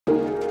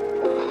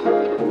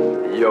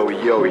Yo,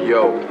 yo,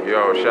 yo.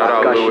 Yo, shout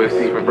out Akashi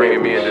Lewis for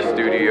bringing me in the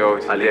studio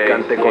today.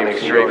 Alicante Came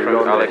straight from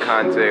Londres.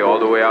 Alicante, all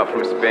the way out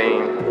from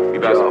Spain. We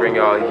about to bring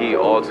y'all heat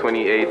all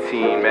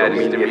 2018.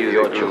 Madness the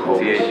music group,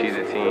 T.H.E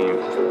the team.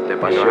 You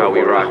know how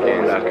we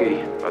rockin'.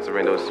 About to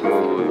bring those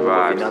smooth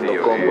vibes to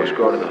your combos ears.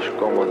 gordos,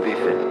 como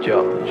dicen.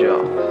 Yo.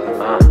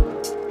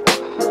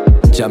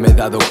 Ya me he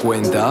dado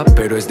cuenta,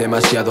 pero es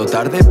demasiado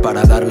tarde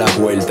para dar la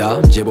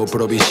vuelta. Llevo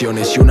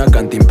provisiones y una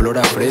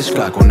cantimplora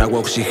fresca, con agua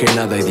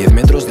oxigenada y 10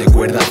 metros de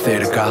cuerda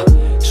cerca.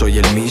 Soy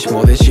el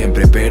mismo de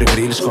siempre, Bear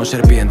Grylls con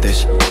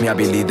serpientes. Mi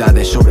habilidad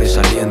es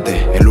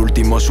sobresaliente, el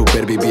último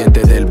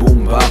superviviente del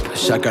boom bap.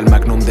 Saca el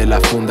magnum de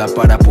la funda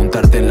para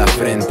apuntarte en la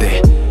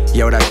frente. ¿Y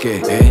ahora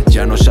qué,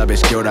 ¿Ya no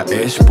sabes qué hora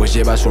es? Pues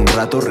llevas un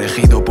rato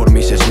regido por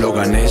mis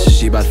eslóganes.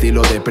 Si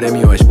vacilo de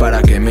premio es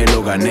para que me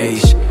lo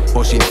ganéis.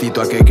 Os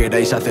incito a que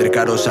queráis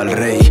acercaros al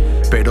rey,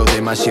 pero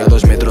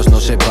demasiados metros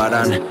nos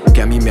separan.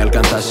 Que a mí me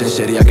alcanzasen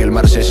sería que el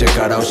mar se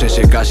secara o se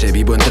secase.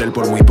 Vivo entre él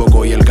por muy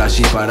poco y él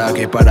casi para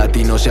que para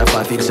ti no sea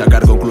fácil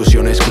sacar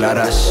conclusiones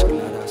claras.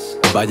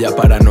 Vaya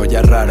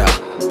paranoia rara,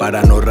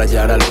 para no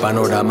rayar al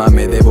panorama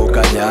me debo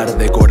callar.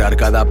 Decorar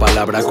cada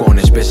palabra con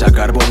espesa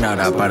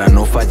carbonara para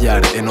no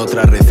fallar en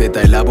otra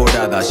receta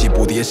elaborada. Si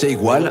pudiese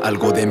igual,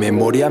 algo de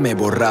memoria me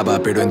borraba,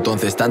 pero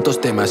entonces tantos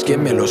temas,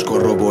 ¿quién me los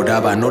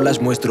corroboraba? No las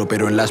muestro,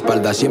 pero en la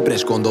espalda siempre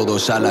escondo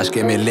dos alas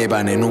que me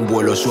elevan en un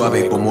vuelo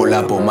suave como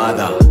la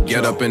pomada.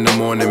 Get up in the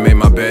morning, made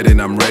my bed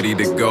and I'm ready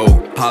to go.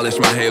 Polish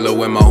my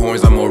halo and my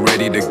horns, I'm all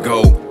ready to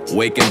go.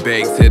 Wake and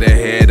bake to the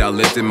head, I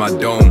lift in my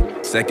dome.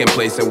 Second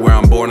place at where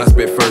I'm born, I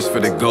spit first for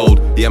the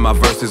gold. Yeah, my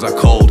verses are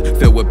cold,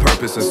 filled with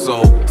purpose and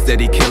soul.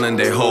 Steady killing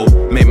they hope,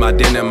 make my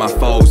dinner my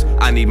foes.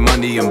 I need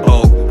money in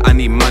bulk, I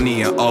need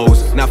money in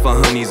O's. Not for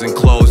honeys and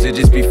clothes, it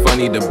just be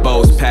funny to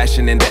boast.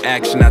 Passion into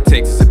action, I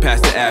take to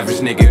surpass the average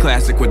nigga.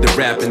 Classic with the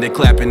rapping, they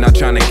clapping, not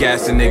trying to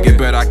gas a nigga.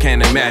 But I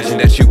can't imagine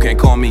that you can't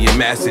call me a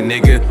massive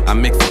nigga. I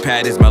mix the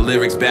patterns, my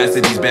lyrics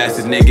bastard, these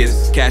bastard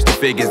niggas. Cash the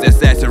figures,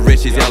 that's the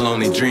riches, y'all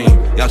only dream.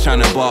 Y'all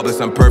tryna ball but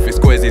some perfect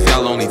squares,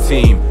 y'all only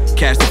team.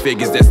 Cash the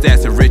figures,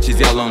 that's the riches,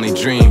 y'all only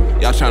dream.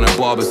 Y'all tryna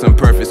ball but some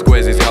perfect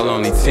squares, y'all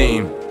only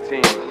team.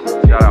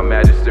 Shout out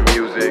Magister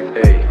Music,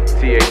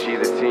 T.H.E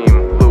the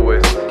team,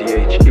 Lewis,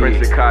 T.H.E,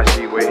 Prince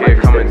Akashi, we're here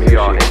coming to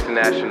y'all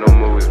international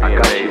moves being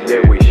Akashi, made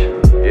here. Lewis.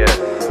 Yes.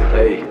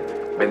 Hey,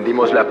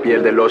 vendimos la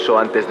piel del oso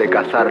antes de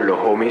cazarlo,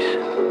 homies.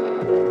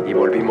 Y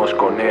volvimos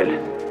con él.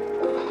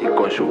 Y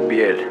con su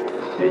piel.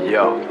 Y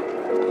yo.